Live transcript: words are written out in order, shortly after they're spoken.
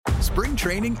Spring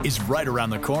training is right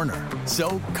around the corner,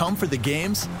 so come for the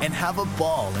games and have a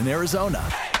ball in Arizona.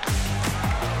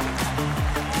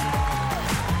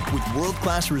 With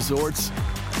world-class resorts,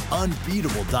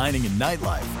 unbeatable dining and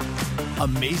nightlife,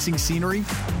 amazing scenery,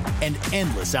 and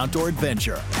endless outdoor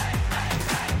adventure.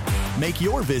 Make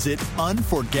your visit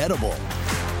unforgettable.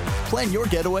 Plan your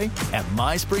getaway at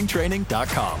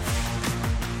myspringtraining.com.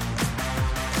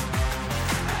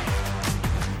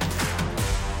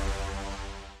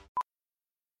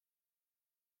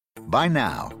 By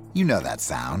now, you know that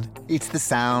sound. It's the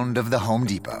sound of the Home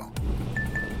Depot.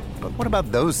 But what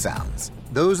about those sounds?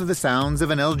 Those are the sounds of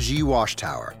an LG wash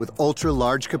tower with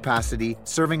ultra-large capacity,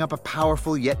 serving up a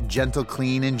powerful yet gentle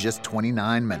clean in just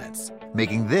 29 minutes.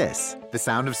 Making this the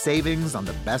sound of savings on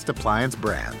the best appliance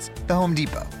brands. The Home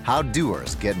Depot. How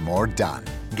doers get more done.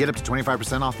 Get up to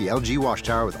 25% off the LG wash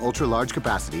tower with ultra-large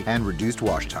capacity and reduced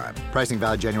wash time. Pricing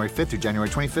valid January 5th through January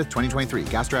 25th, 2023.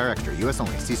 Gas Dryer Extra. U.S.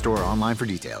 only. See store or online for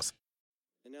details.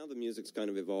 And now the music's kind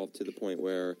of evolved to the point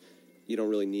where you don't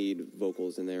really need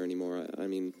vocals in there anymore. I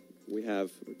mean, we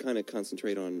kind of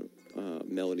concentrate on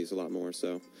melodies a lot more,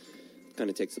 so it kind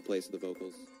of takes the place of the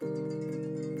vocals.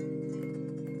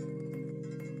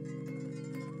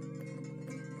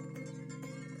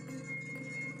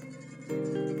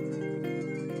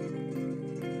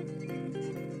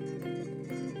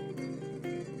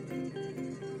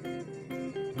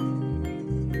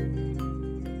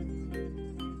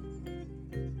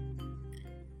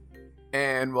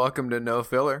 And welcome to No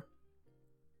Filler,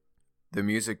 the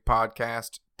music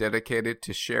podcast dedicated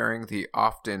to sharing the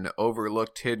often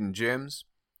overlooked hidden gems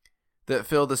that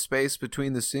fill the space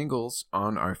between the singles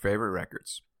on our favorite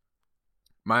records.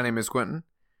 My name is Quentin,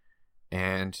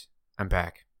 and I'm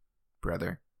back,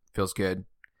 brother. Feels good.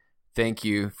 Thank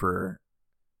you for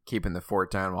keeping the fort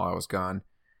down while I was gone.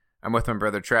 I'm with my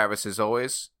brother Travis as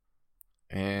always,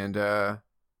 and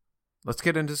let's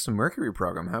get into some Mercury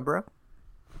program, huh, bro?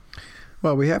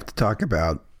 Well, we have to talk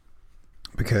about,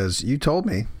 because you told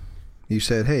me, you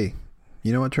said, hey,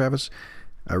 you know what, Travis?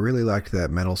 I really liked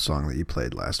that metal song that you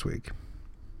played last week.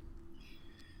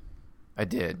 I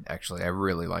did, actually. I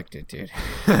really liked it, dude.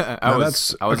 I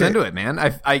was into it, man.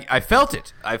 I felt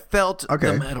it. I felt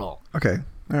the metal. Okay.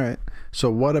 All right.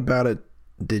 So what about it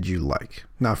did you like?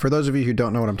 Now, for those of you who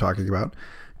don't know what I'm talking about,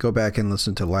 go back and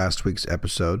listen to last week's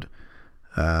episode.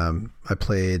 I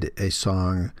played a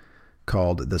song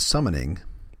called The Summoning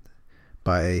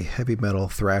by a heavy metal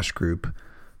thrash group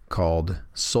called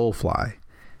Soulfly.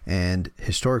 And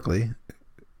historically,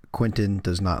 Quentin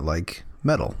does not like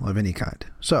metal of any kind.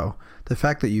 So the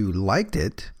fact that you liked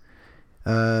it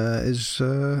is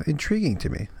intriguing to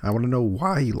me. I want to know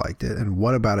why you liked it and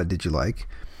what about it did you like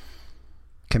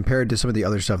compared to some of the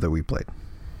other stuff that we played.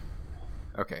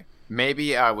 Okay.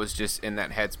 Maybe I was just in that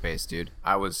headspace, dude.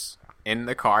 I was in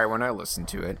the car when I listened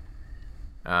to it.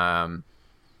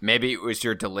 Maybe it was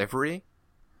your delivery,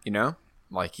 you know,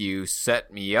 like you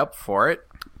set me up for it.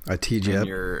 I teed you up.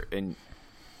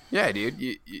 Yeah, dude,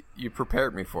 you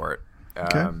prepared me for it.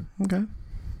 Okay.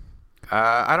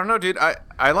 I don't know, dude.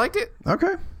 I liked it.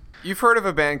 Okay. You've heard of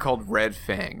a band called Red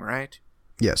Fang, right?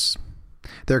 Yes.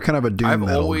 They're kind of a doom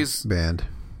metal band.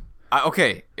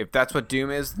 Okay, if that's what doom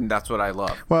is, then that's what I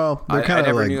love. Well, they're kind of I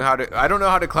never like, knew how to. I don't know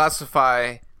how to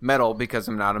classify metal because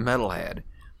I'm not a metalhead.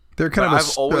 They're kind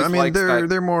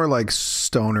they're more like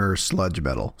stoner sludge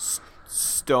metal.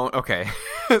 Okay.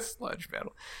 Sludge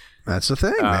metal. That's the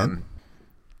thing, man.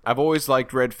 I've always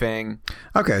liked Red Fang.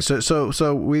 Okay,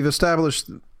 so we've established.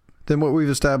 Then what we've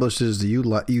established is that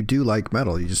you do like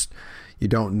metal. You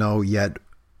don't know yet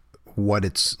what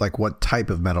it's like, what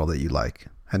type of metal that you like,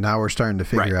 and now we're starting to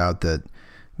figure out that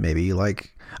maybe you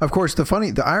like. Of course,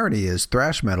 the irony is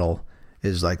thrash metal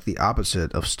is like the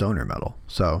opposite of stoner metal.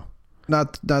 So.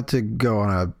 Not to go on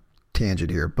a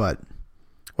tangent here, but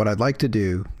what I'd like to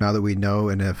do, now that we know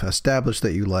and have established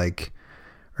that you like,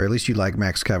 or at least you like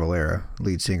Max Cavalera,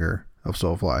 lead singer of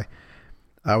Soulfly,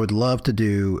 I would love to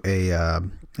do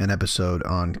an episode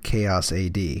on Chaos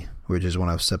AD, which is one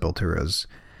of Sepultura's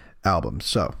albums.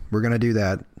 So we're going to do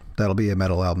that. That'll be a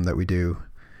metal album that we do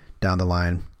down the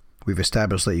line. We've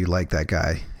established that you like that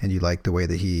guy and you like the way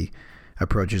that he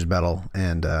approaches metal.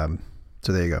 And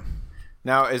so there you go.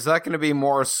 Now, is that going to be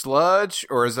more sludge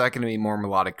or is that going to be more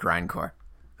melodic grindcore?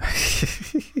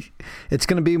 It's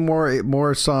going to be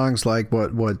more songs like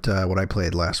what I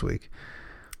played last week.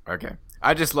 Okay.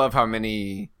 I just love how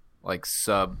many like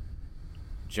sub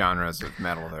genres of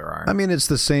metal there are. I mean, it's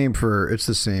the same for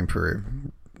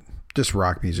just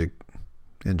rock music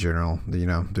in general. You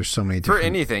know, there's so many different, for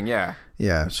anything,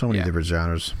 so many different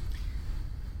genres.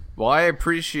 Well, I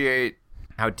appreciate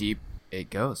how deep it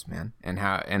goes, man, and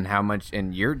how much,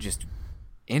 and you're just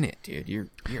in it, dude. You're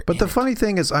But the funny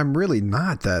thing is, I'm really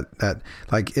not that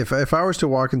like if I was to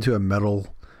walk into a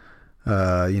metal,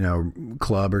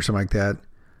 club or something like that,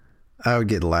 I would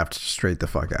get laughed straight the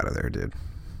fuck out of there, dude.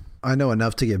 I know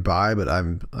enough to get by, but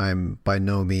I'm by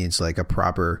no means like a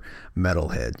proper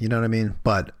metalhead. You know what I mean?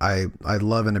 But I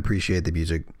love and appreciate the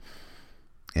music,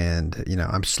 and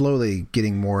I'm slowly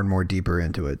getting more and more deeper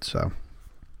into it. So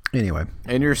anyway,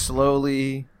 and you're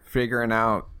slowly figuring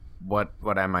out what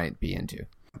I might be into.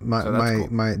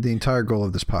 The entire goal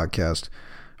of this podcast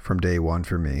from day one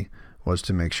for me was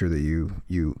to make sure that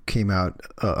you came out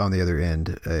on the other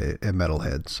end a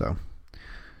metalhead. So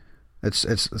it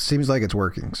seems like it's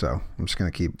working. So I'm just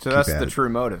gonna keep. So that's the true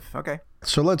motive. Okay.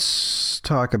 So let's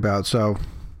talk about. So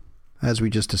as we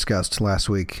just discussed last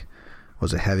week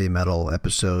was a heavy metal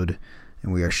episode,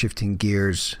 and we are shifting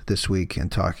gears this week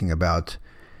and talking about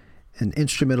an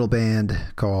instrumental band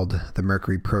called the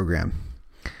Mercury Program.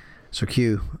 So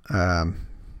Q, I'm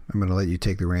going to let you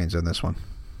take the reins on this one.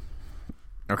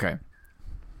 Okay.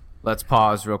 Let's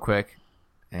pause real quick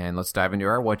and let's dive into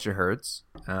our What You Heards.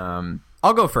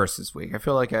 I'll go first this week. I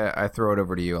feel like I throw it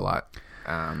over to you a lot.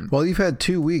 Well, you've had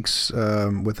 2 weeks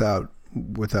without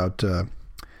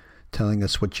telling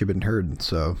us what you've been heard.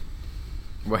 So,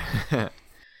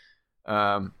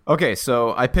 okay.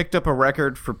 So I picked up a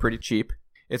record for pretty cheap.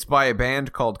 It's by a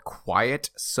band called Quiet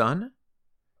Sun,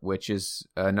 which is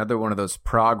another one of those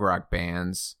prog rock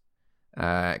bands.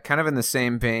 Kind of in the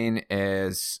same vein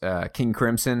as King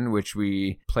Crimson, which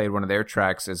we played one of their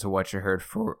tracks as What You Heard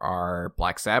for our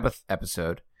Black Sabbath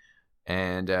episode.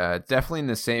 And definitely in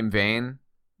the same vein.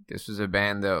 This was a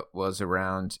band that was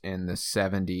around in the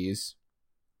 70s.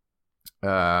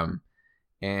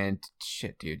 And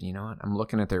shit, dude, you know what? I'm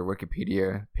looking at their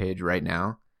Wikipedia page right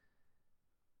now.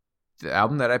 The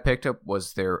album that I picked up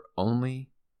was their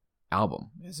only album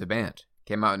as a band.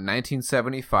 Came out in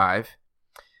 1975.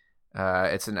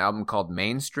 It's an album called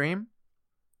Mainstream,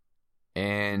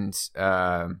 and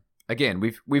again,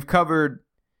 we've covered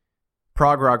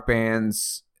prog rock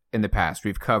bands in the past.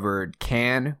 We've covered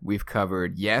Can, we've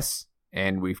covered Yes,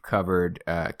 and we've covered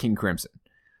King Crimson.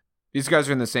 These guys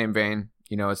are in the same vein.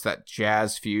 It's that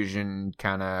jazz fusion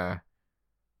kind of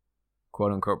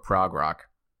quote unquote prog rock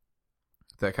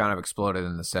that kind of exploded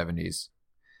in the 70s.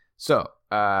 So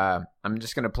I'm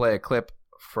just gonna play a clip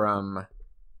from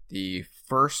the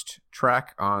first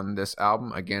track on this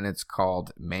album. Again, it's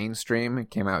called Mainstream. It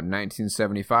came out in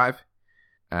 1975.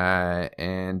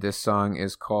 And this song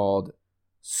is called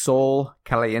Sol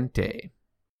Caliente.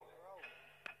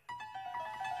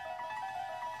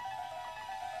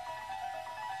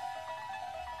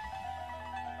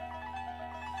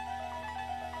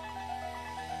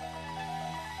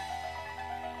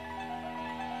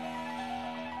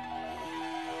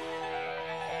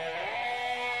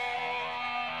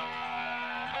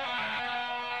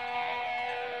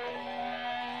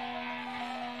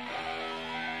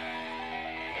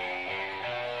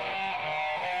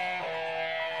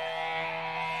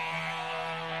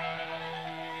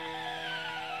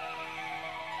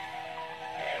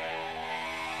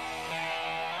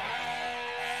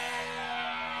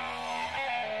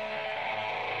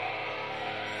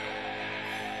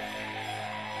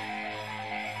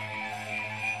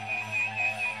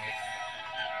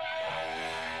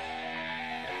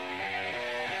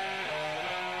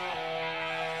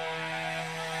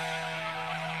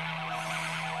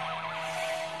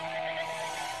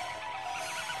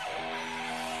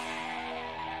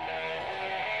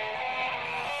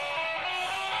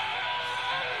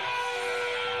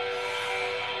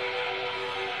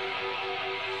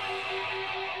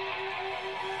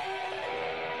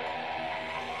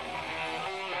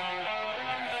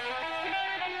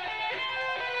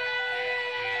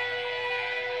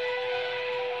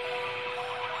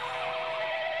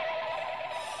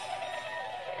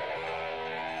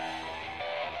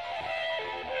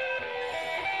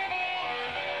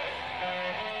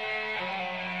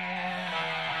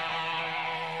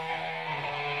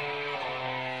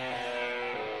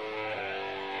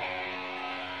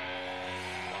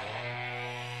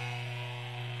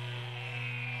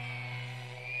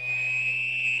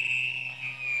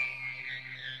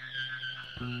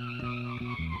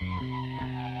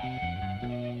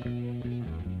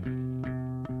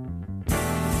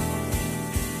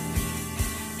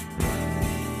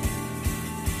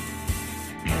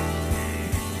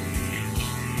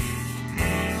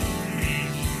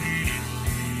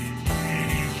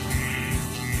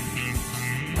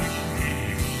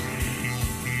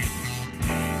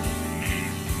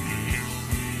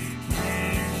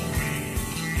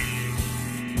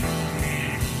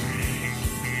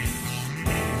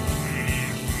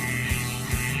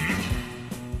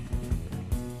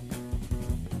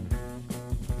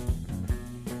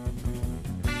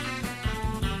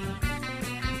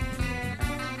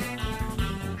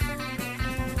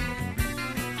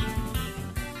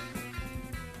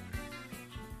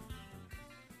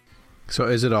 So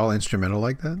is it all instrumental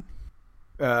like that?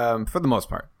 For the most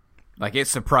part. Like, it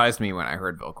surprised me when I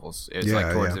heard vocals. It was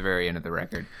like towards the very end of the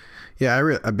record. Yeah, I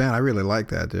really like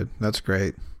that, dude. That's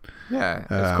great. Yeah,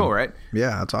 it's cool, right?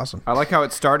 Yeah, that's awesome. I like how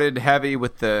it started heavy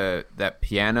with that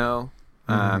piano.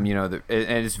 You know, and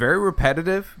it's very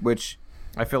repetitive, which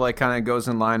I feel like kind of goes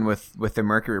in line with the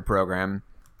Mercury program.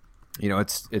 You know,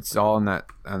 it's all on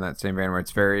that same vein where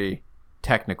it's very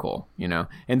technical. You know,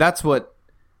 and that's what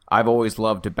I've always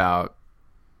loved about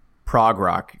prog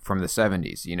rock from the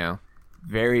 70s. You know,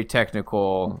 very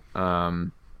technical,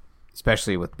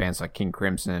 especially with bands like King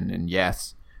Crimson and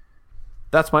Yes.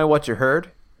 That's my What You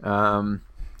Heard.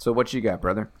 So what you got,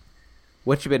 brother?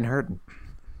 What you been hearing?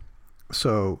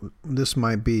 So this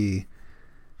might be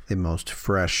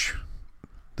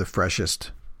the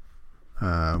freshest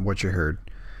What You Heard,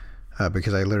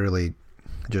 because I literally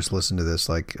just listened to this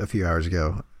like a few hours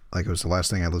ago. Like, it was the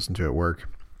last thing I listened to at work.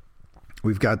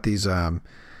 We've got these,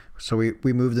 so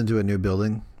we moved into a new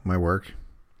building, my work,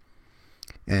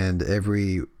 and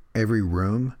every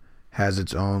room has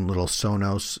its own little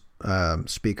Sonos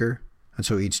speaker. And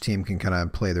so each team can kind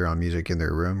of play their own music in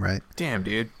their room, right? Damn,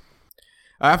 dude.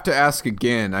 I have to ask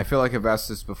again. I feel like I've asked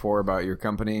this before about your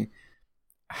company.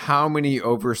 How many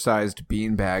oversized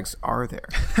beanbags are there?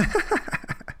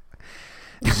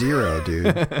 0,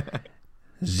 dude.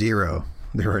 0.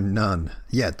 There are none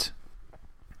yet.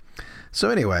 So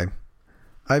anyway,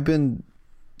 I've been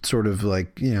sort of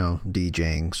like, you know,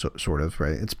 DJing, sort of,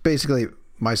 right? It's basically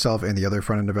myself and the other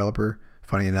front-end developer,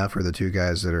 funny enough, are the two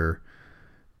guys that are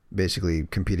basically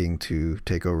competing to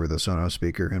take over the Sonos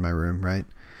speaker in my room, right?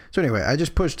 So anyway, I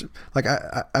just pushed, like,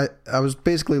 I was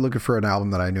basically looking for an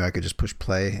album that I knew I could just push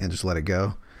play and just let it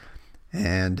go.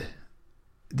 And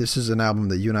this is an album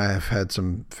that you and I have had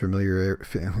some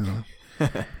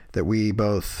that we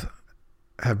both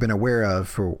have been aware of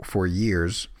for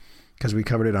years, because we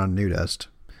covered it on Nudust.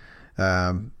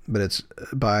 But it's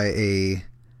by a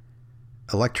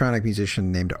electronic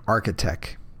musician named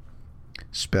Architect,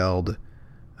 spelled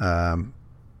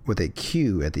with a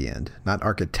Q at the end, not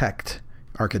architect,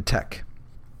 Architect.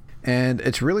 And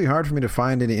it's really hard for me to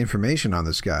find any information on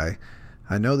this guy.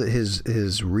 I know that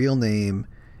his real name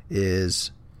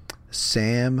is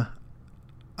Sam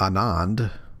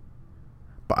Anand,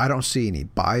 but I don't see any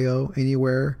bio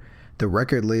anywhere. The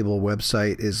record label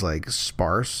website is like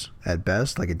sparse at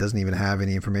best. Like, it doesn't even have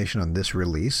any information on this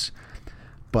release.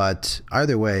 But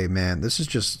either way, man, this is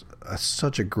just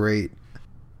such a great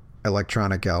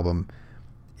electronic album.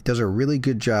 It does a really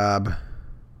good job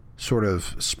sort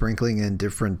of sprinkling in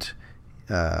different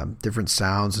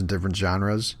sounds and different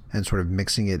genres and sort of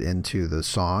mixing it into the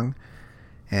song.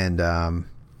 And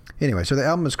anyway, so the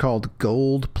album is called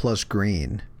Gold Plus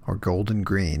Green, or Golden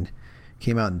Green.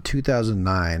 Came out in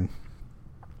 2009.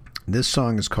 This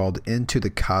song is called Into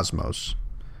the Cosmos.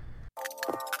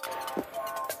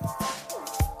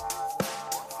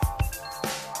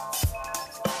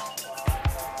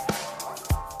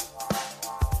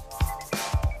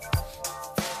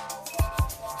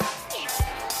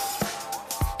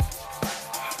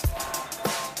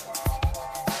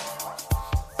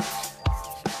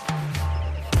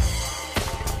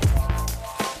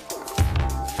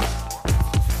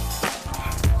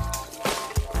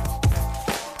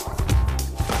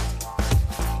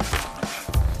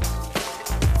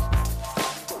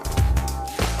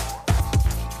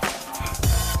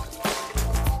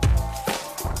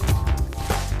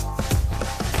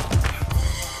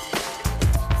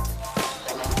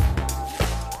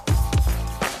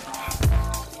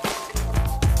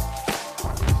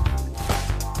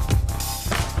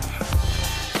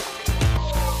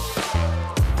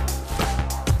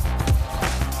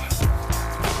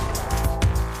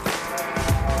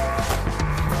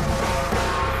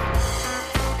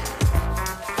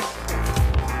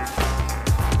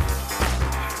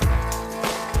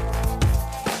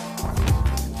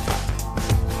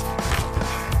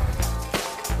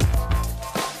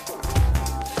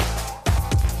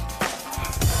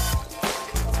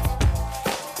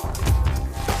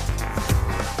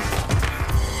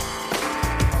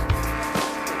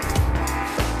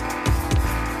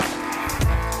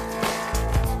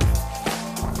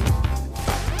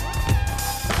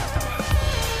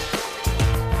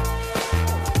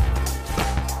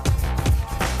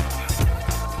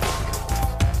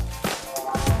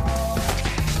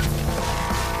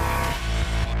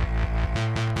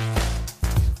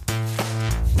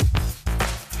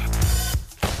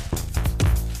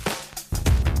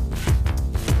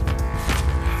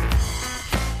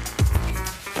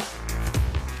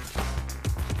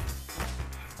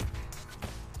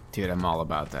 Dude, I'm all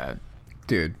about that.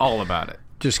 Dude. All about it.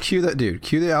 Just cue that, dude.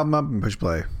 Cue the album up and push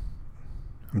play.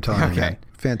 I'm telling you, man.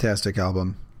 Fantastic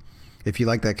album. If you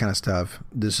like that kind of stuff,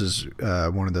 this is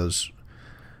one of those,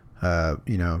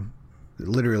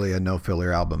 literally a no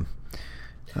filler album.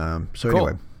 Cool.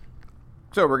 Anyway.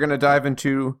 So we're going to dive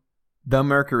into the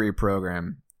Mercury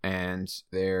Program and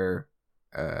their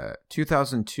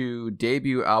 2002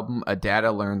 debut album, A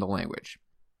Data Learn the Language.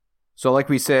 So like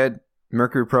we said,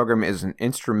 Mercury Program is an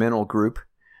instrumental group,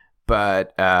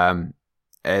 but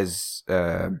as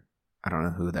I don't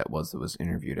know who that was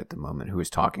interviewed at the moment, who was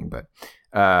talking, but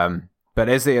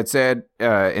as they had said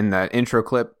in that intro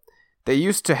clip, they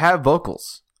used to have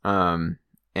vocals.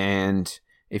 And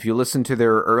if you listen to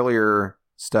their earlier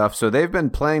stuff, so they've been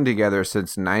playing together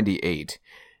since 98,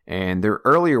 and their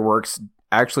earlier works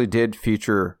actually did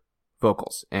feature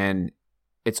vocals, and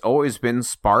it's always been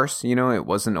sparse, it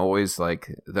wasn't always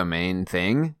like the main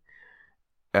thing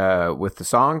with the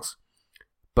songs,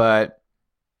 but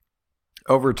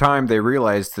over time they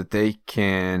realized that they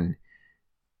can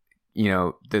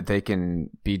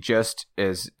be just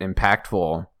as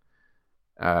impactful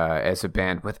as a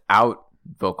band without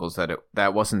vocals,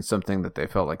 that wasn't something that they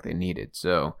felt like they needed.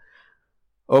 So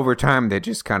over time they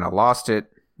just kind of lost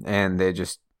it, and they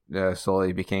just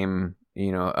slowly became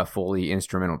a fully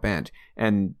instrumental band.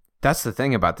 And that's the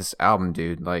thing about this album,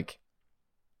 dude. Like,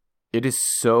 it is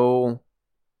so,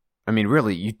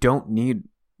 really, you don't need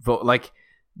like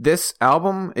this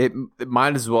album, it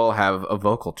might as well have a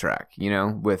vocal track,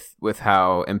 with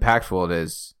how impactful it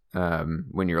is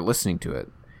when you're listening to it,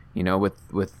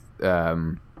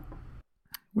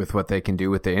 with what they can do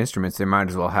with the instruments. They might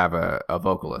as well have a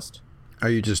vocalist. Are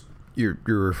you just you're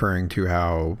referring to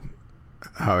how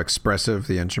expressive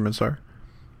the instruments are?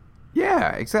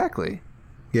 Yeah, exactly.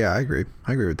 Yeah, I agree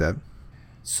with that.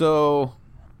 So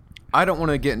I don't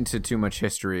want to get into too much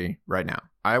history right now.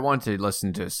 I want to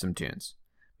listen to some tunes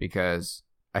because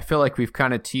I feel like we've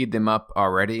kind of teed them up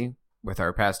already with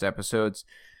our past episodes.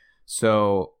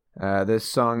 So this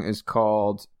song is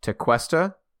called Te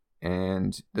Cuesta,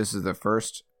 and this is the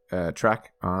first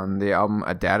track on the album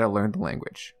A Data Learn the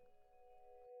Language.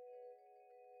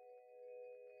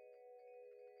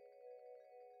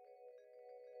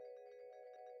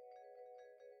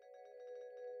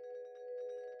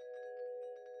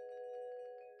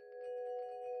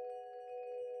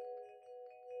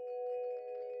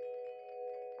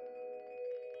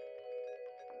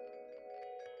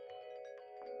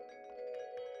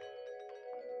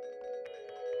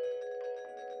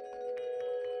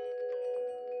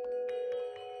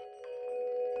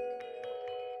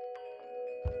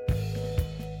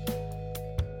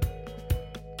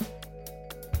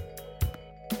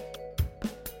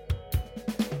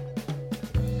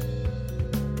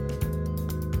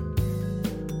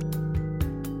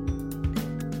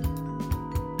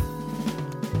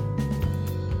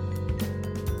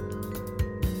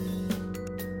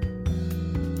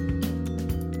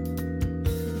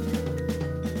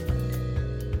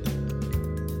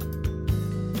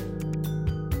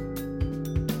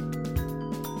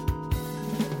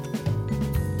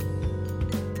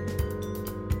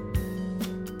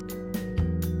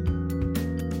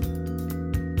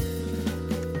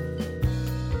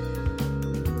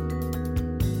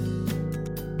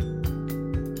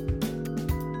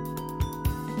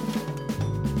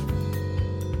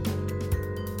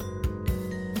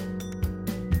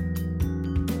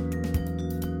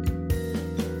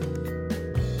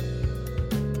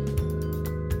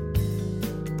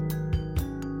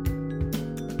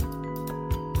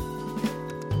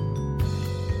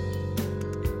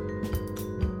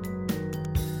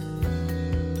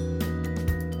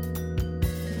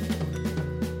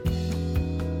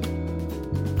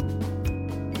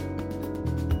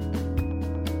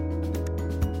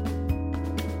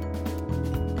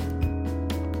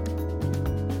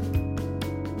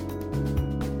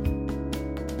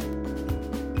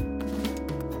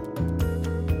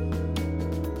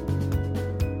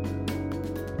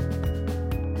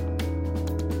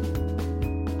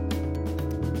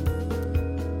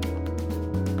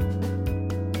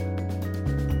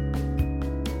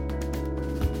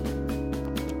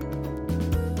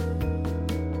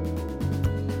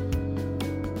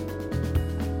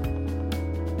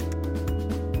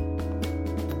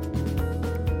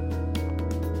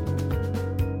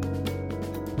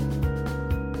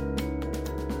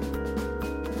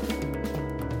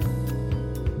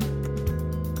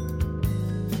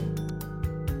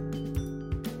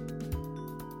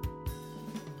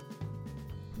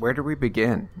 Where do we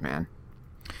begin, man?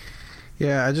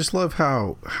 Yeah, I just love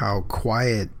how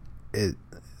quiet it,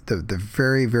 the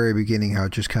very, very beginning, how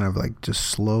it just kind of like just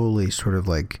slowly sort of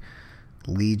like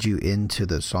lead you into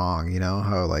the song. You know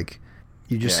how like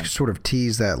you just sort of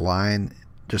tease that line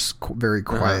just very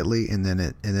quietly, and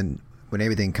then when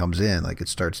everything comes in, like it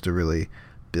starts to really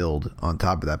build on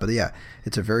top of that. But yeah,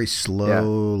 it's a very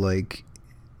slow like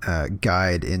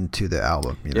guide into the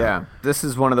album. You know? Yeah, this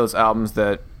is one of those albums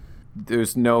that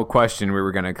there's no question we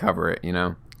were going to cover it. You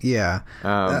know. Yeah.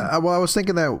 Well, I was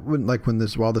thinking that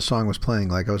while the song was playing,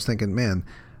 like I was thinking, man,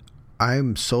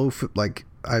 I'm so like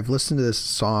I've listened to this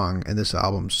song and this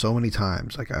album so many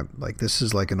times. Like I'm like this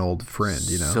is like an old friend,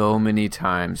 you know. So many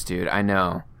times, dude. I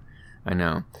know.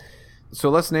 So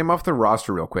let's name off the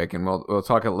roster real quick, and we'll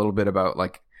talk a little bit about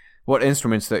like what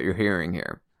instruments that you're hearing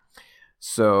here.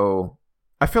 So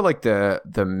I feel like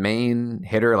the main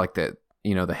hitter, like the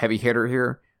heavy hitter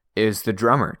here, is the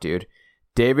drummer, dude,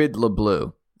 David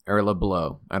LeBleu. Or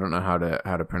LeBleu. I don't know how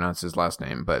to pronounce his last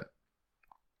name, but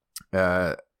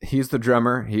he's the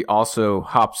drummer. He also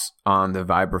hops on the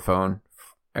vibraphone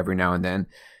every now and then.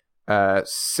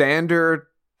 Sander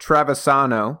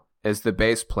Travisano is the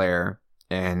bass player.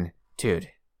 And, dude,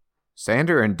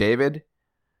 Sander and David,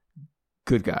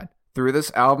 good God. Through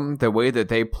this album, the way that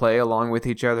they play along with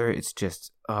each other, it's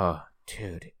just,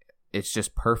 it's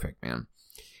just perfect,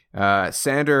 man.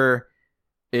 Sander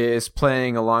is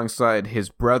playing alongside his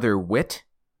brother Whit,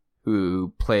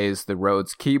 who plays the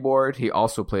Rhodes keyboard. He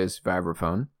also plays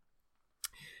vibraphone.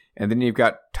 And then you've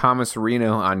got Thomas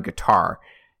Reno on guitar.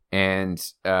 And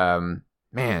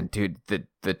man, dude,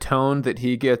 the tone that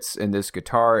he gets in this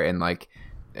guitar, and like,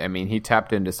 I mean, he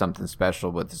tapped into something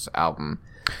special with this album.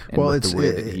 And well, the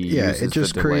way that he uses it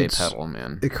just the delay creates pedal,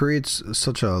 man. It creates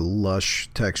such a lush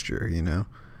texture, you know.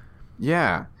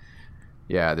 Yeah,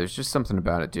 there's just something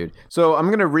about it, dude. So I'm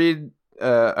going to read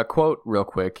a quote real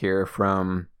quick here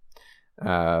from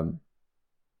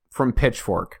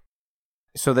Pitchfork.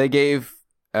 So they gave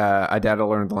I Data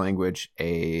Learn the Language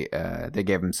they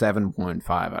gave him 7.5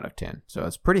 out of 10. So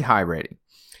it's pretty high rating.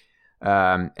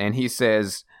 And he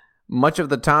says, much of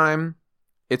the time,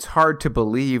 it's hard to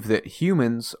believe that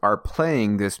humans are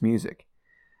playing this music.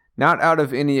 Not out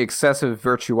of any excessive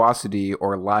virtuosity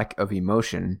or lack of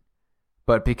emotion,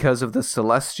 but because of the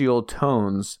celestial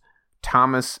tones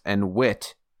Thomas and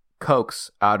Whit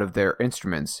coax out of their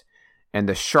instruments, and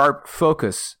the sharp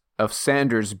focus of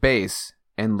Sander's bass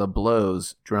and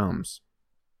LeBleu's drums.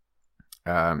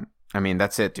 I mean,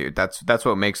 that's it, dude. That's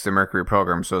what makes the Mercury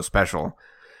program so special.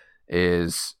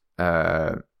 Is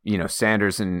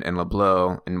Sanders and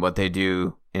LeBleu and what they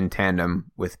do in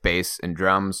tandem with bass and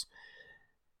drums,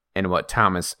 and what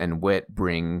Thomas and Whit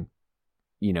bring,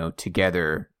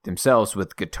 together themselves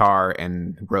with guitar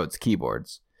and Rhodes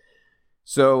keyboards.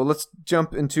 So let's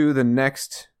jump into the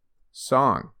next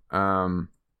song.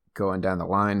 Going down the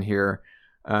line here.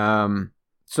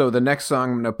 So the next song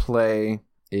I'm going to play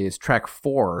is track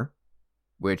 4,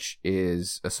 which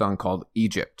is a song called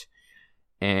Egypt.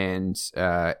 And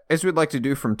as we'd like to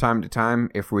do from time to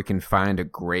time, if we can find a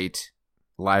great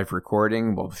live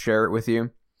recording, we'll share it with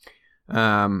you.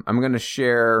 I'm going to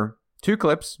share 2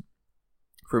 clips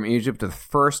from Egypt. The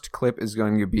first clip is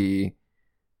going to be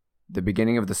the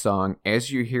beginning of the song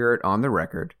as you hear it on the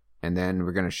record, and then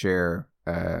we're going to share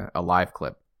a live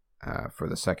clip for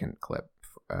the second clip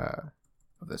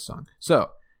of this song.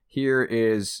 So here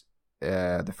is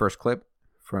the first clip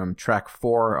from track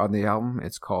 4 on the album.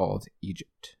 It's called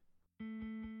Egypt.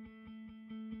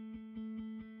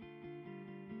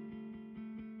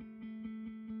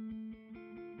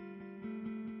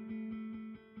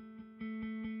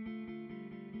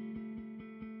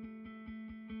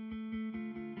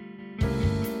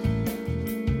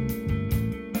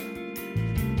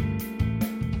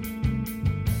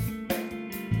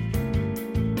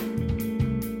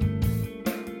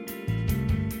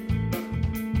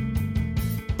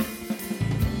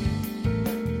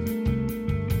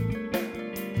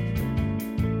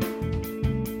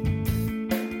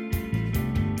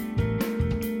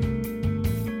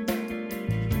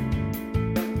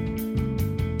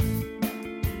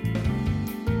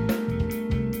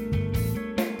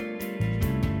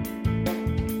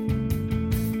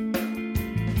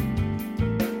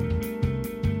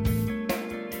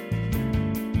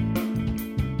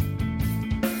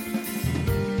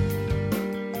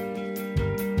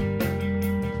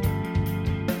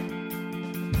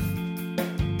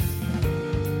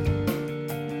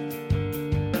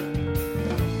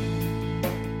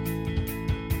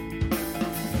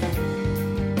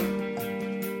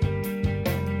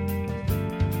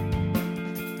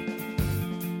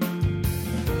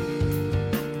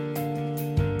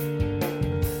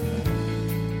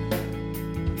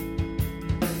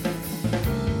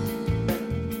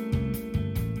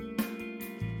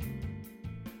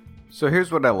 So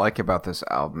here's what I like about this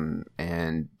album,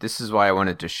 and this is why I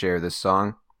wanted to share this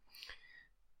song.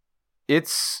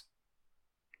 It's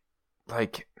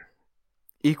like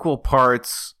equal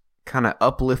parts kind of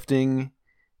uplifting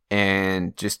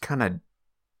and just kind of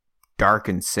dark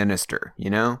and sinister,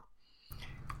 you know?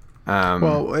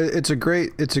 Well, it's a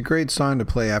great song to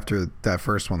play after that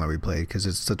first one that we played because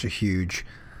it's such a huge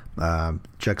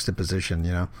juxtaposition,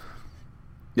 you know?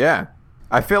 Yeah.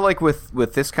 I feel like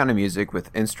with this kind of music,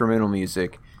 with instrumental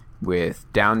music,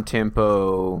 with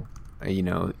down-tempo,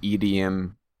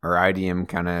 EDM or IDM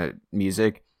kind of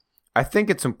music, I think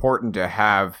it's important to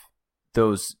have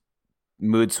those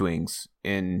mood swings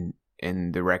in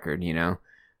the record, you know?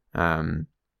 All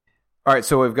right,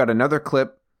 so we've got another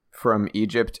clip from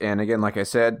Egypt, and again, like I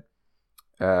said,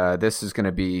 this is going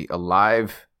to be a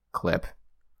live clip.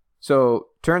 So,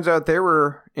 turns out they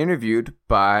were interviewed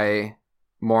by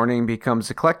Morning Becomes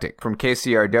Eclectic from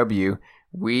KCRW.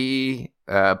 We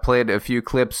played a few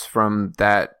clips from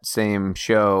that same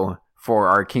show for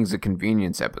our Kings of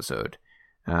Convenience episode.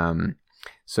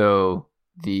 So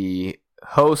the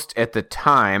host at the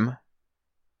time,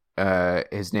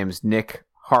 his name is Nick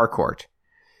Harcourt,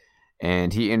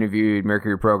 and he interviewed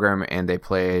Mercury Program, and they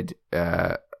played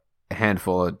a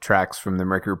handful of tracks from the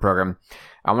Mercury Program.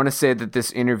 I want to say that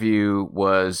this interview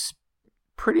was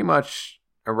pretty much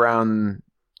around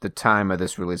the time of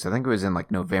this release. I think it was in like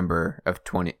November of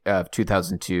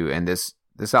 2002, and this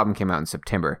album came out in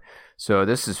September. So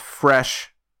this is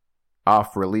fresh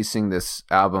off releasing this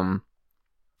album,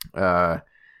 and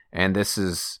this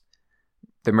is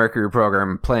the Mercury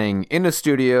Program playing in a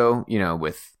studio,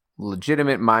 with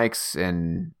legitimate mics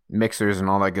and mixers and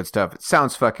all that good stuff. It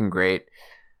sounds fucking great.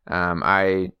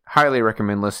 I highly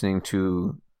recommend listening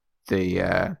to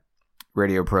the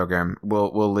radio program.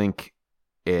 We'll link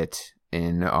it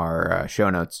in our show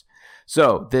notes.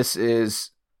 So this is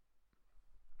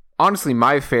honestly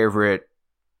my favorite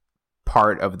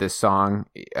part of this song.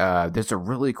 There's a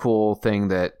really cool thing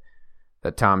that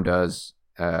Tom does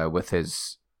with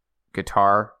his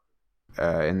guitar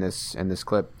in this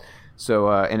clip.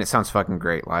 So and it sounds fucking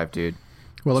great live, dude.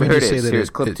 Well, let me just say that here's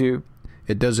clip 2.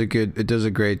 It does a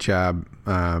great job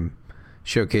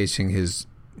showcasing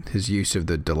his use of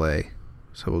the delay.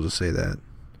 So we'll just say that.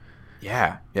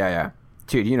 Yeah.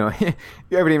 Dude, you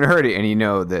haven't even heard it, and you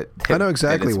know that I know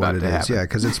exactly what it is. Happen. Yeah,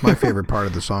 because it's my favorite part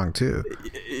of the song too.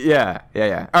 Yeah.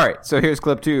 All right, so here's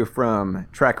clip 2 from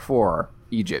track 4,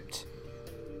 Egypt.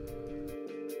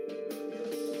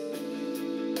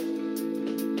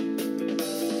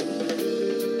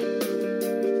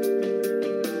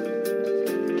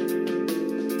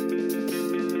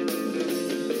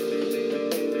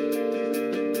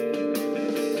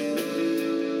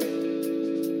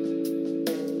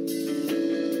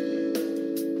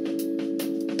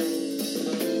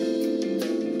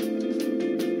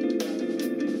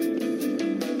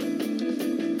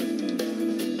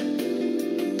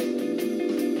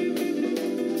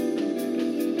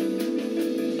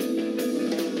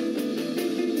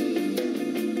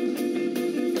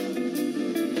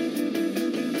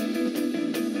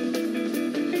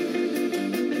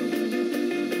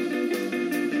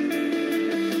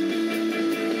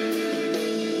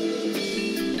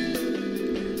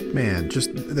 Man,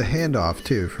 just the handoff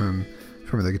too from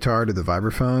the guitar to the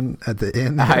vibraphone at the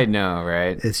end there. I know,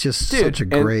 right? It's just such a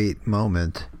great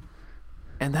moment.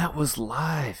 And that was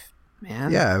live, man.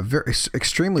 Yeah, very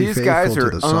extremely faithful to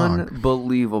the song. These guys are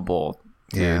unbelievable,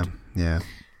 dude. Yeah.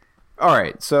 All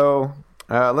right, so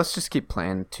let's just keep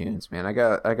playing tunes, man. I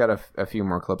got a few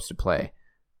more clips to play.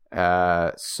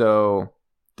 So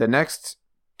the next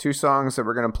 2 songs that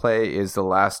we're going to play is the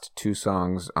last 2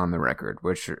 songs on the record,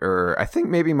 which are, I think,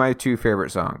 maybe my 2 favorite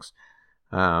songs.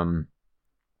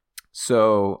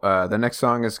 So the next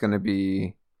song is going to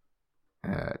be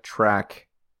track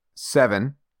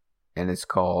 7, and it's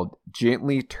called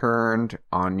Gently Turned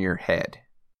on Your Head.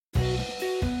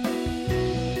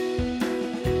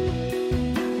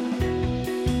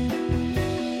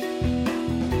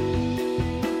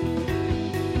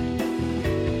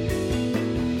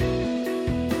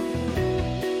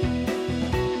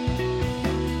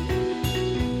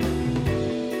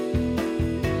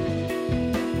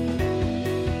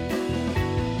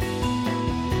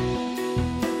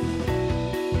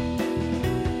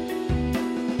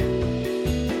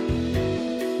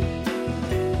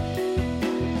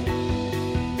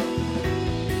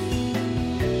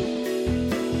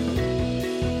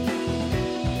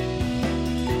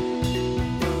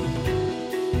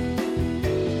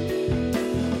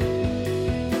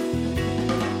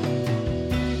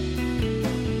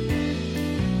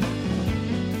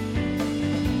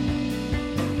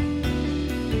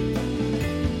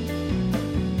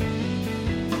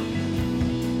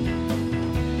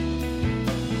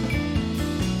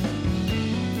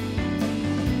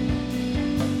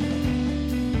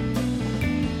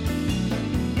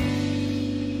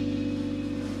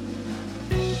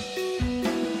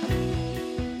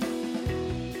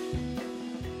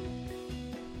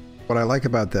 What I like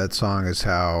about that song is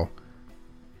how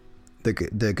the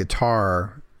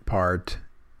guitar part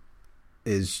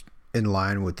is in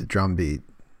line with the drum beat.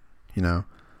 You know,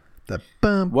 the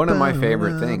bum, one of my bum,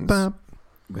 favorite things bum.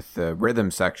 with the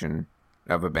rhythm section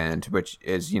of a band, which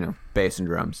is, bass and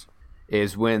drums,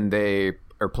 is when they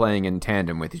are playing in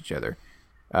tandem with each other.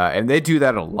 And they do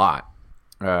that a lot,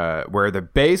 where the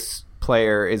bass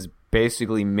player is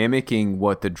basically mimicking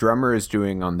what the drummer is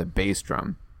doing on the bass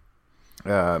drum.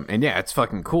 And yeah, it's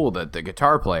fucking cool that the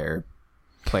guitar player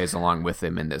plays along with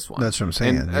him in this one. That's what I'm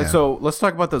saying. And so let's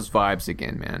talk about those vibes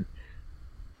again, man.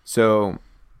 So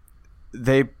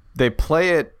they play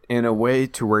it in a way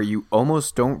to where you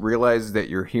almost don't realize that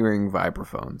you're hearing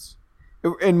vibraphones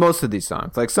in most of these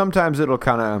songs. Like sometimes it'll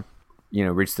kind of,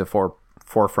 reach the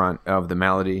forefront of the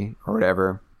melody or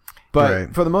whatever.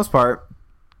 But for the most part,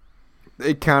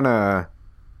 they kind of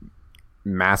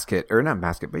mask it, or not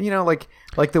mask it, but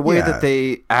like the way that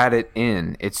they add it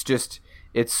in. It's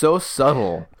so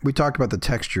subtle. We talked about the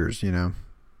textures, and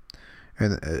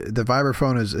the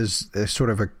vibraphone is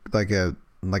sort of like a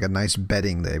nice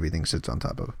bedding that everything sits on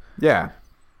top of. Yeah.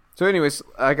 So anyways,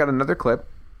 I got another clip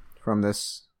from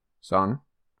this song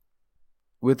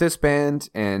with this band,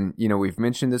 and we've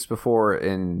mentioned this before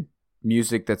in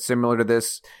music that's similar to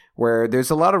this, where there's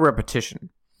a lot of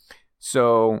repetition.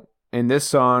 So in this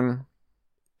song,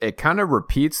 it kind of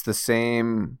repeats the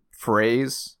same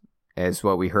phrase as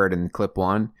what we heard in clip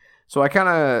 1. So I kind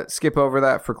of skip over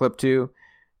that for clip 2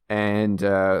 and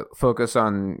focus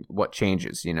on what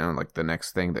changes, like the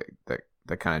next thing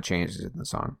that kind of changes in the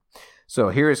song. So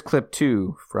here is clip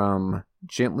 2 from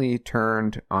Gently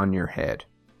Turned on Your Head.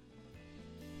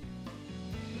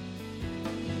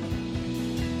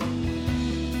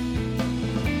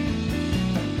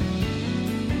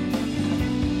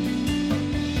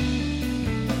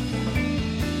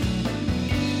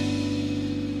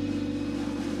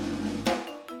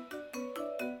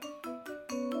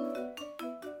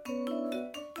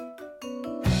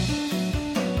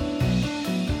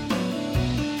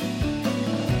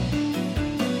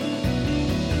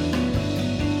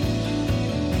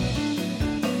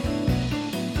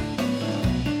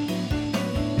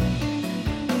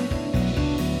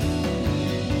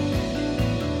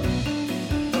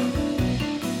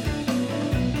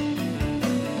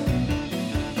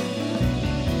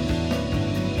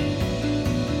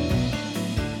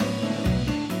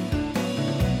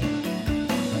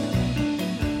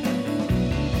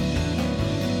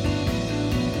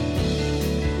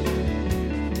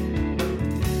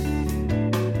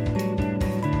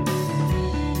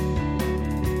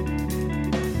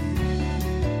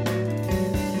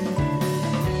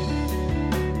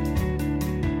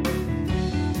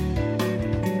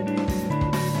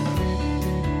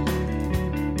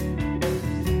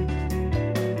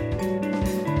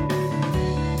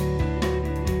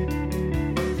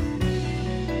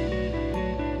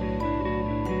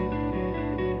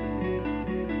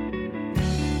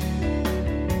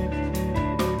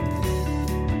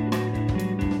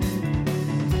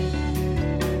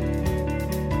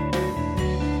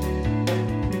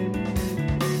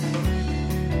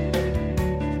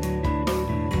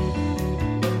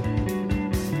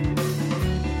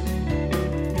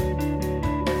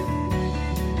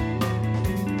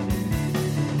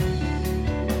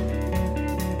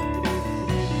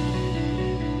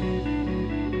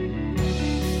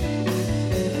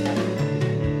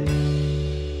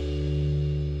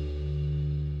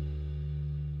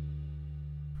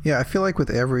 Yeah, I feel like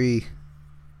with every,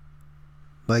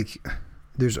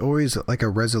 there's always a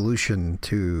resolution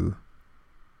to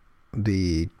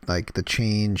the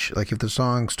change. Like if the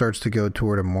song starts to go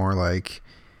toward a more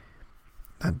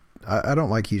I don't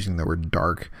like using the word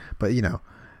dark, but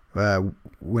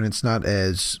when it's not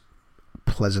as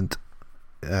pleasant,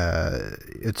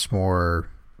 it's more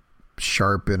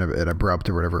sharp and abrupt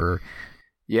or whatever.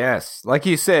 Yes, like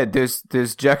you said,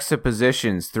 there's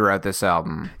juxtapositions throughout this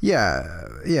album.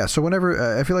 Yeah. So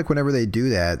whenever I feel like whenever they do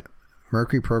that,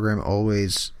 Mercury Program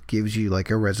always gives you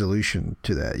a resolution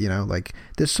to that. Like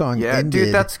this song ended.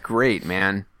 Dude, that's great,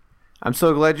 man. I'm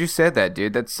so glad you said that,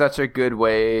 dude. That's such a good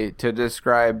way to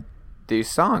describe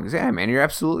these songs. Yeah, man, you're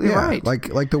absolutely right.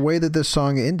 Like the way that this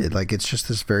song ended, it's just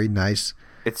this very nice.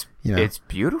 It's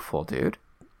beautiful, dude.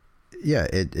 Yeah,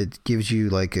 it gives you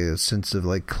a sense of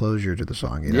closure to the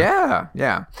song.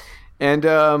 Yeah. And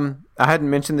I hadn't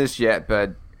mentioned this yet,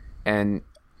 but I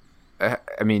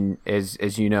mean,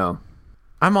 as you know,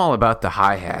 I'm all about the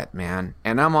hi-hat, man,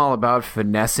 and I'm all about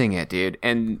finessing it, dude.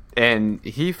 And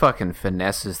he fucking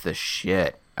finesses the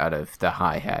shit out of the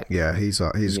hi-hat. Yeah, he's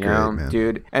great, man,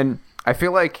 dude. And I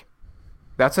feel like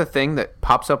that's a thing that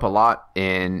pops up a lot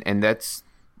and that's,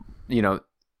 you know,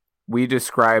 we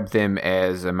describe them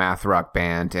as a math rock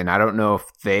band, and I don't know if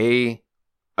they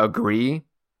agree.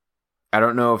 I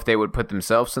don't know if they would put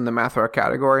themselves in the math rock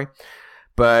category,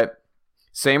 but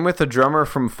same with the drummer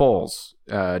from Foals,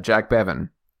 Jack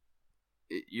Bevan.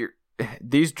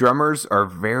 These drummers are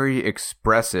very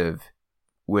expressive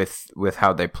with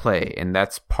how they play, and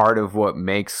that's part of what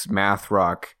makes math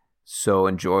rock so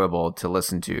enjoyable to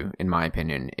listen to, in my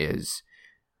opinion, is,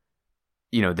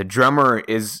 you know, the drummer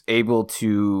is able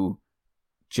to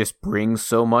just bring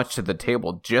so much to the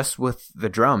table just with the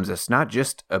drums. It's not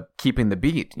just keeping the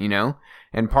beat, you know?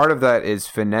 And part of that is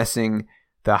finessing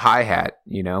the hi-hat,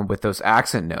 you know, with those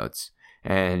accent notes.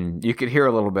 And you could hear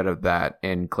a little bit of that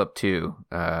in clip 2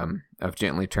 of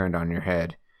Gently Turned on Your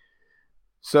Head.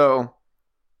 So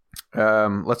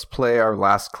let's play our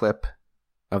last clip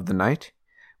of the night,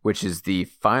 which is the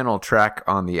final track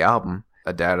on the album,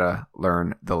 Adada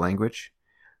Learn the Language.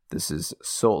 This is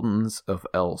Sultans of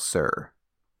El Sur.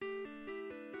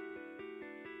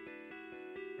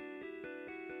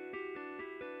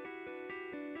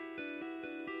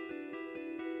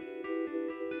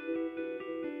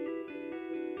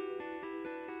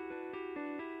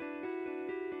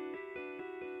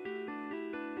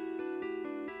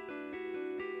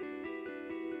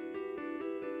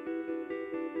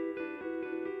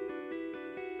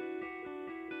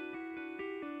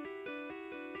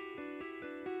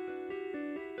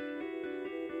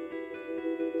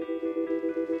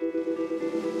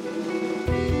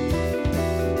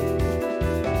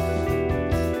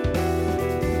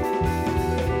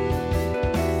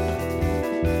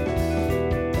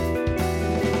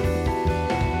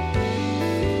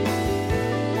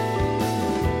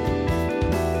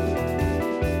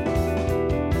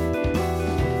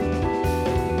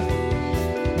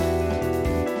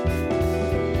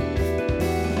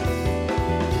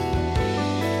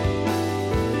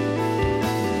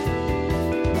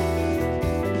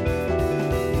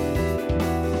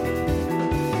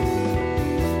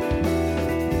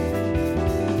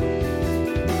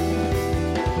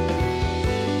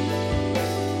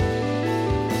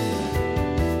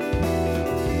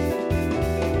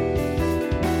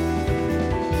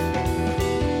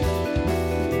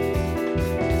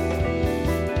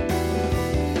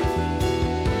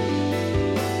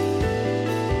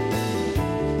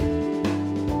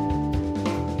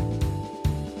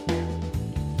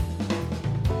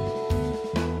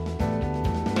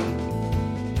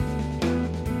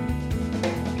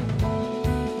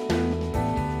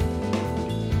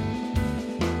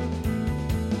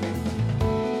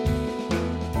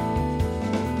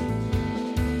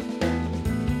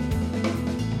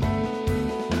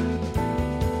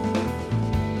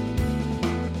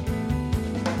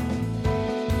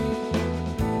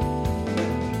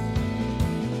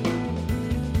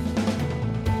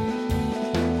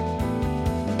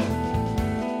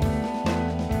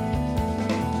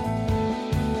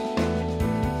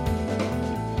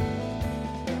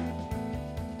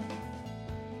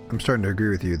 I'm starting to agree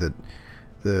with you that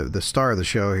the star of the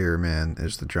show here, man,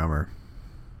 is the drummer.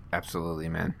 Absolutely,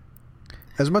 man.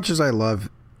 As much as I love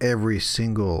every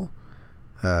single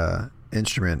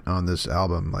instrument on this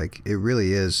album, like, it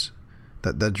really is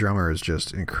that drummer is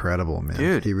just incredible, man.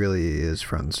 Dude, he really is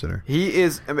front and center. He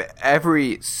is. I mean,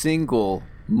 every single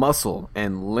muscle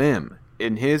and limb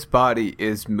in his body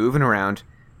is moving around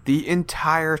the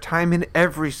entire time in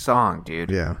every song,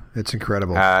 dude. Yeah, it's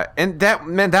incredible. And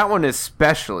that one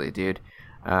especially, dude.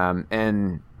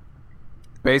 And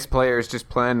bass player is just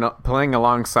playing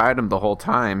alongside him the whole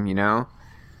time, you know.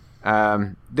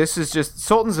 This is just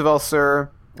Sultans of El Sur.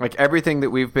 Like, everything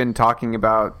that we've been talking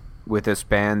about with this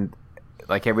band,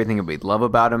 like everything that we love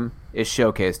about him, is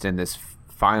showcased in this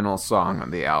final song on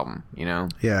the album, you know.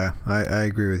 Yeah, I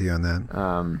agree with you on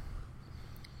that.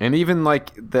 And even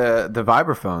like the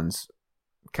vibraphones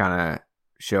kind of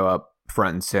show up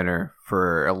front and center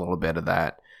for a little bit of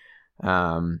that.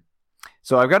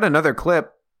 So I've got another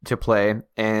clip to play,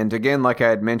 and again, like I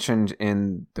had mentioned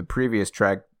in the previous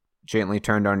track, Gently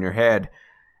Turned on Your Head,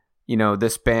 you know,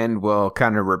 this band will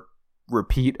kind of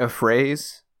repeat a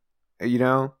phrase, you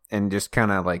know, and just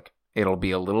kind of like, it'll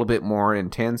be a little bit more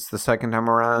intense the second time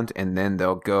around, and then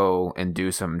they'll go and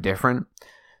do something different.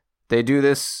 They do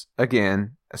this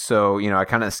again, so, you know, I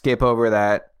kind of skip over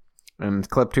that, and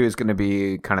clip 2 is going to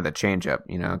be kind of the change up,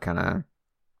 you know, kind of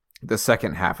the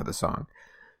second half of the song.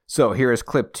 So here is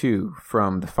clip 2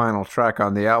 from the final track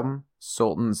on the album,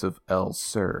 Sultans of El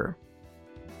Sur.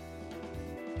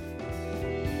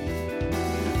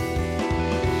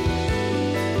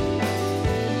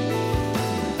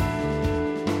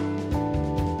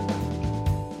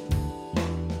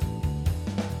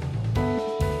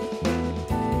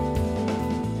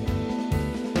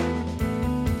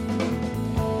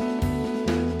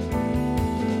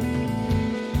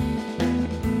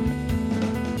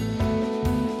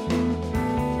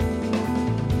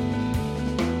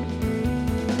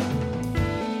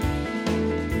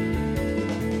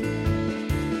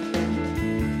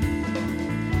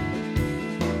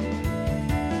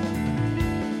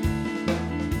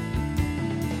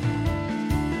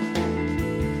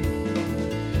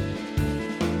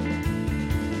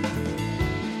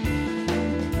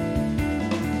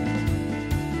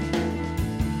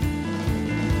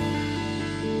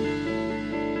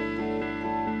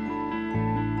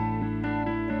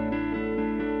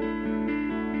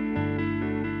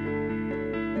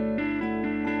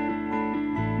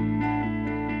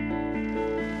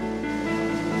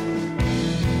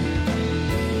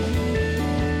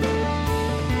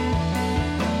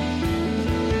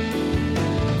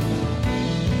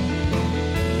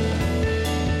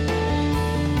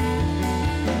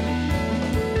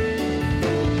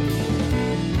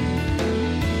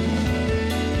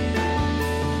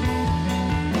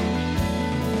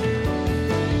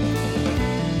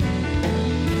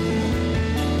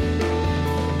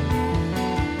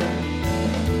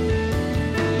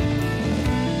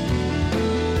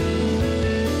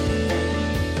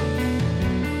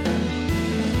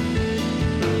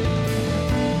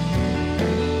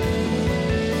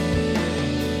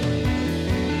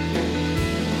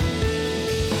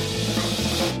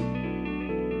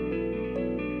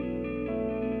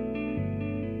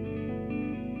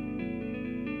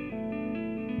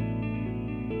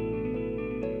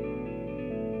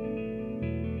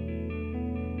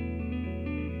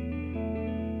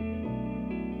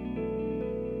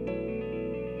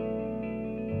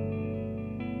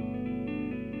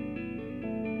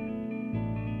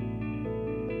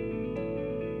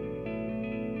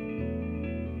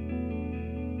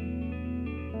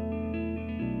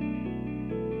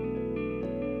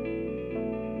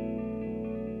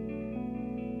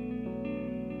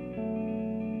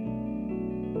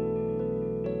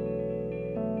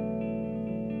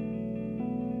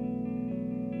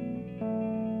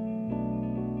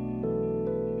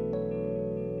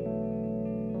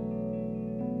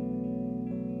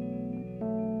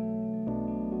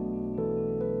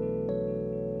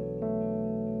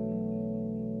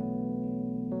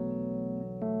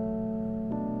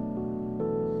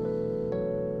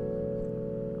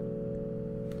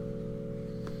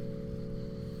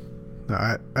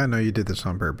 I know you did this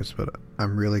on purpose, but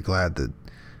I'm really glad that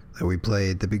we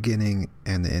played the beginning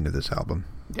and the end of this album.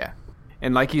 Yeah.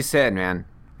 And like you said, man,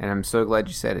 and I'm so glad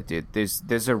you said it, dude,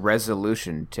 there's a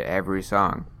resolution to every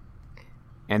song.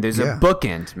 And there's a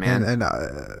bookend, man. And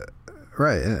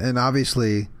right. And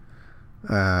obviously,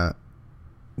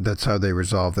 that's how they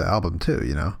resolve the album, too,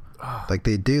 you know? Like,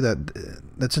 they do that.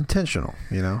 That's intentional,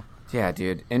 you know? Yeah,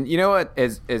 dude. And you know what?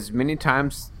 As many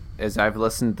times as I've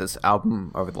listened to this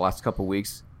album over the last couple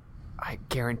weeks, I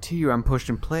guarantee you I'm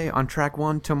pushing play on track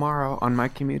 1 tomorrow on my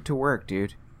commute to work,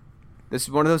 dude. This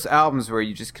is one of those albums where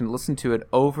you just can listen to it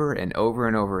over and over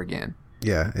and over again.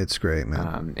 Yeah, it's great,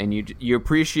 man. And you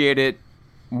appreciate it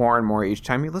more and more each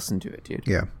time you listen to it, dude.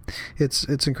 Yeah,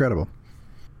 it's incredible.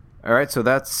 All right, so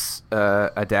that's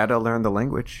A Dada Learned the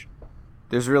Language.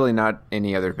 There's really not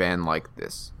any other band like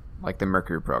this, like the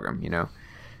Mercury Program, you know?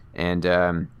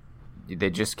 And they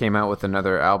just came out with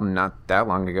another album not that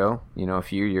long ago, you know, a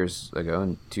few years ago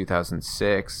in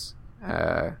 2006.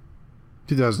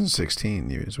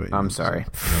 2016 is what you I'm sorry.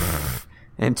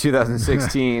 In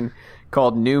 2016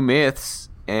 called New Myths.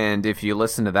 And if you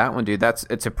listen to that one, dude,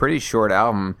 it's a pretty short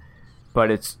album,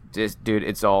 but it's just, dude,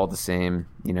 it's all the same.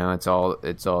 You know, it's all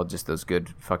just those good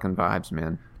fucking vibes,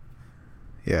 man.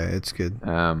 Yeah, it's good.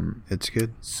 It's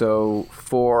good. So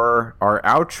for our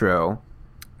outro,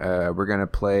 we're going to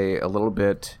play a little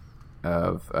bit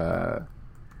of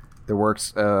the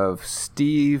works of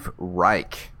Steve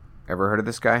Reich. Ever heard of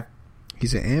this guy?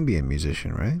 He's an ambient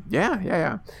musician, right? Yeah.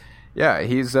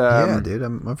 He's yeah, dude.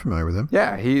 I'm familiar with him.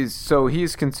 Yeah,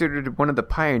 he's considered one of the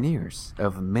pioneers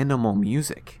of minimal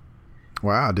music.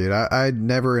 Wow, dude. I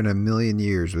never in a million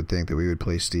years would think that we would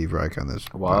play Steve Reich on this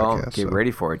podcast. Get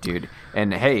ready for it, dude.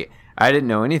 And hey, I didn't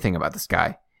know anything about this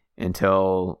guy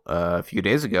until a few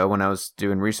days ago when I was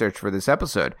doing research for this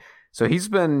episode. So he's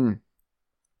been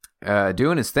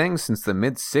doing his thing since the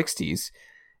mid-'60s.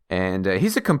 And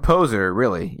he's a composer,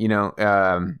 really. You know,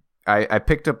 I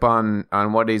picked up on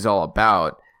what he's all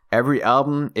about. Every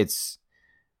album,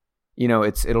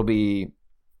 it'll be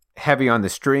heavy on the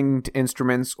stringed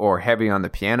instruments or heavy on the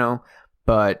piano,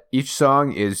 but each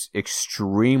song is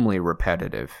extremely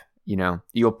repetitive. You know,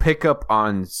 you'll pick up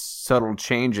on subtle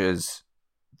changes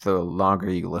the longer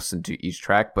you listen to each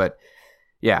track. But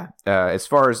yeah, as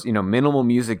far as, you know, minimal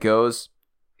music goes,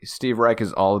 Steve Reich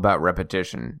is all about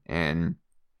repetition. And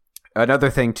another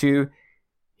thing too,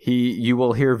 you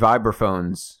will hear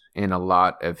vibraphones in a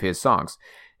lot of his songs.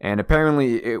 And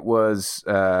apparently it was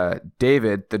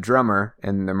David, the drummer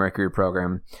in the Mercury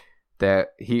Program,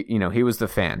 that he was the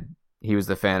fan. He was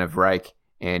the fan of Reich,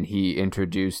 and he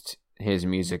introduced his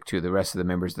music to the rest of the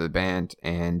members of the band.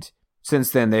 And since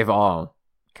then, they've all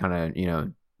kind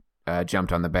of,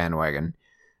 jumped on the bandwagon.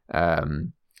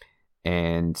 And,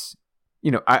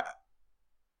 you know,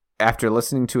 after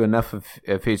listening to enough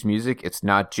of his music, it's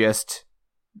not just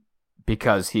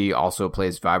because he also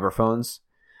plays vibraphones.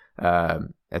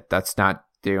 That's not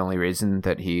the only reason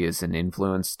that he is an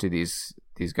influence to these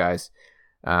guys.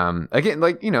 Again,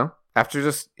 like, you know, after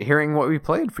just hearing what we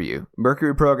played for you,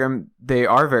 Mercury Program, they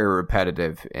are very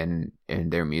repetitive in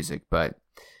their music, but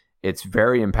it's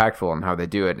very impactful in how they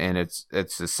do it, and it's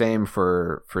the same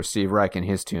for Steve Reich and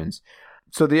his tunes.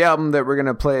 So the album that we're going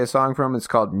to play a song from is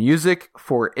called Music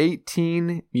for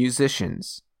 18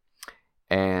 Musicians.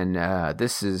 And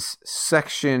this is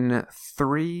section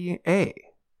 3A.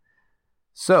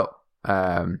 So,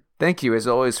 thank you as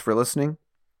always for listening.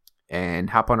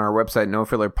 And hop on our website,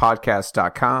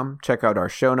 nofillerpodcast.com. Check out our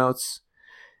show notes.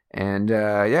 And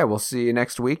we'll see you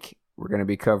next week. We're going to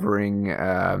be covering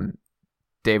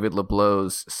David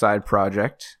LeBlow's side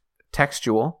project,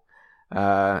 Textual.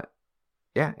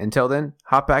 Until then,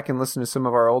 hop back and listen to some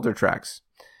of our older tracks.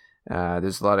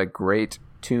 There's a lot of great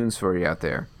tunes for you out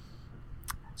there.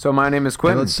 So my name is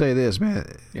Quentin. Let's say this,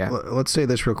 man. Yeah. Let's say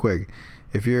this real quick.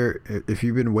 If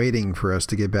you've been waiting for us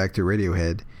to get back to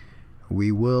Radiohead,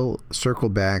 we will circle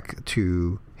back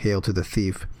to Hail to the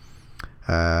Thief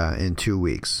in 2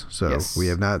 weeks. So yes. we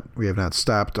have not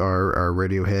stopped our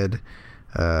Radiohead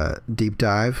deep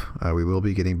dive. We will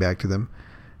be getting back to them.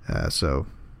 So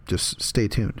just stay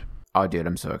tuned. Oh, dude,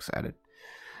 I'm so excited.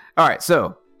 All right,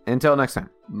 so until next time,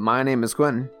 my name is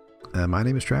Quentin. My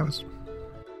name is Travis.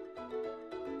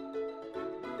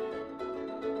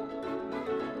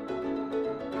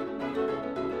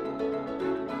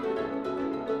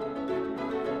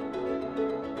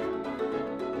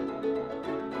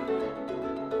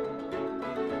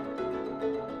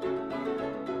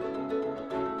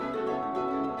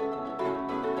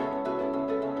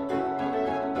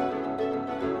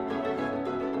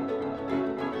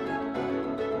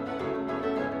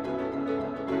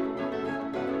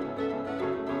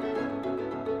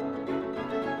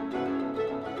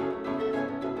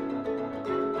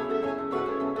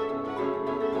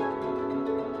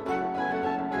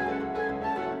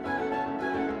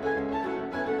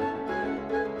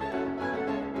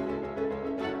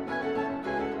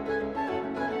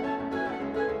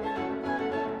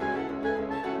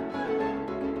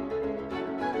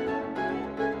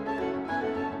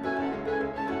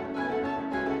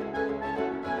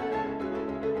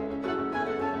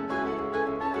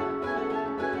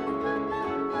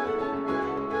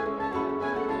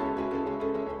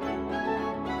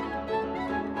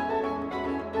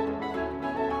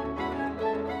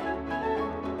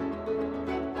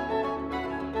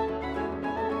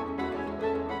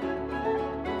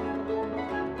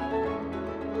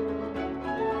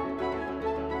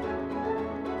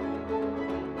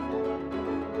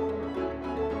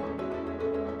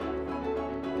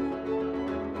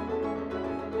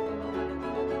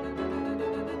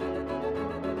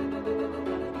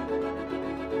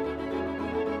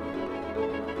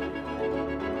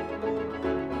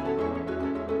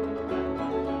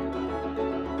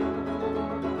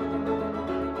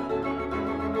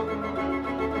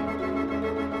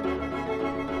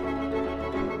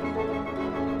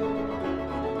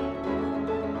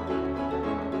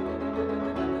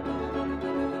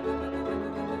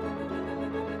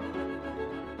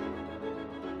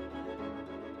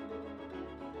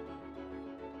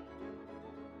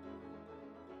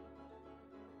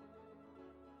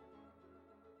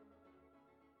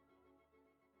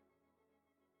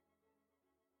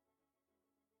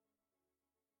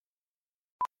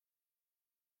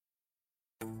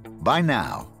 By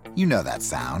now, you know that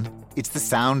sound. It's the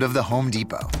sound of the Home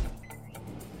Depot.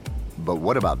 But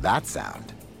what about that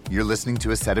sound? You're listening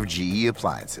to a set of GE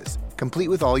appliances, complete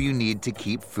with all you need to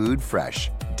keep food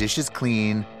fresh, dishes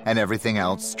clean, and everything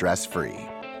else stress-free.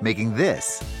 Making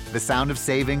this the sound of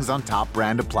savings on top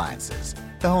brand appliances.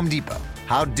 The Home Depot.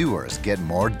 How doers get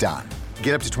more done.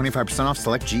 Get up to 25% off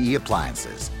select GE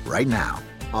appliances right now.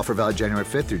 Offer valid January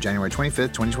 5th through January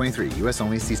 25th, 2023. U.S.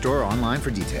 only. See store or online for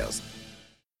details.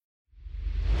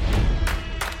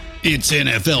 It's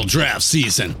NFL draft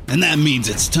season, and that means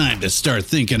it's time to start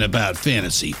thinking about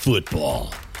fantasy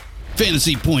football.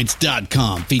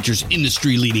 FantasyPoints.com features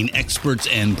industry-leading experts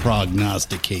and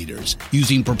prognosticators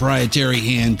using proprietary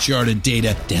hand-charted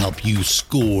data to help you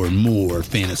score more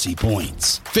fantasy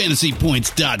points.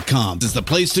 FantasyPoints.com is the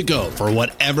place to go for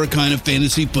whatever kind of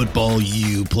fantasy football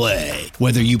you play.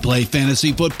 Whether you play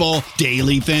fantasy football,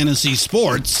 daily fantasy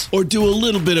sports, or do a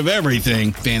little bit of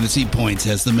everything, Fantasy Points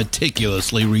has the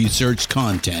meticulously researched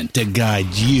content to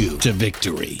guide you to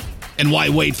victory. And why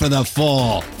wait for the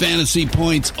fall? Fantasy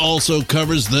Points also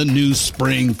covers the new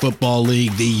spring football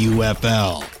league, the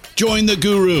UFL. Join the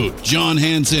guru, John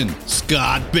Hansen,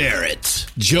 Scott Barrett,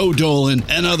 Joe Dolan,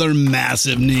 and other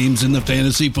massive names in the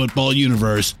fantasy football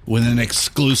universe with an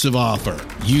exclusive offer.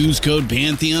 Use code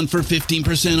Pantheon for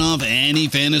 15% off any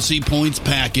Fantasy Points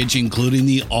package, including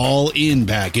the all-in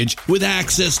package, with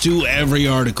access to every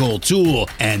article, tool,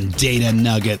 and data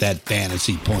nugget that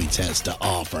Fantasy Points has to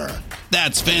offer.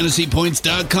 That's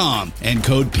FantasyPoints.com and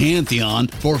code Pantheon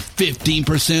for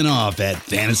 15% off at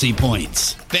Fantasy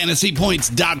Points.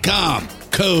 FantasyPoints.com,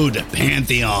 code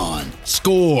Pantheon.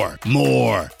 Score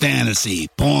more fantasy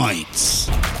points.